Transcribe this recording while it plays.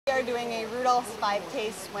We are doing a Rudolph's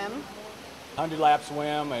 5K swim. 100-lap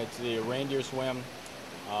swim. It's the reindeer swim.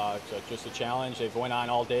 It's just a challenge. They've went on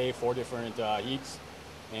all day, 4 different heats,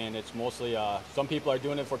 and it's mostly some people are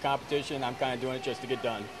doing it for competition. I'm kind of doing it just to get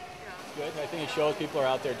done. Good. I think it shows people are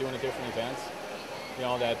out there doing the different events. You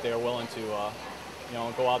know, that they're willing to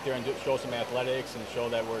go out there and show some athletics and show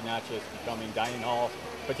that we're not just becoming dining hall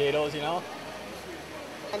potatoes. You know.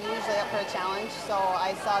 I'm usually up for a challenge, so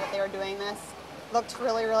I saw that they were doing this. Looked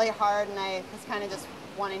really, really hard, and I was kind of just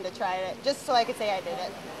wanting to try it, just so I could say I did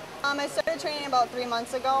it. I started training about 3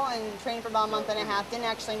 months ago and trained for about a month and a half. Didn't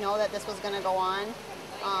actually know that this was going to go on,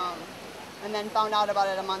 and then found out about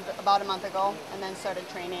it about a month ago, and then started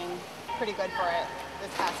training pretty good for it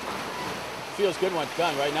this past month. Feels good when it's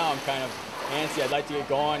done. Right now I'm kind of antsy. I'd like to get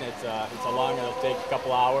going. It's a long, it'll take a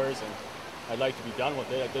couple hours, and I'd like to be done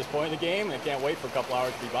with it at this point in the game. I can't wait for a couple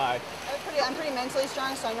hours to be by. I'm pretty mentally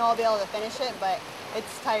strong, so I know I'll be able to finish it, but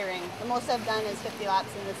it's tiring. The most I've done is 50 laps,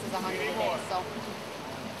 and this is 100 a day. So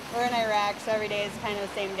we're in Iraq, so every day is kind of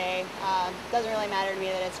the same day. Doesn't really matter to me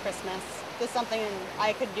that it's Christmas. Just something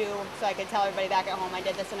I could do so I could tell everybody back at home I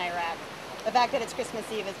did this in Iraq. The fact that it's Christmas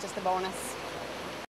Eve is just a bonus.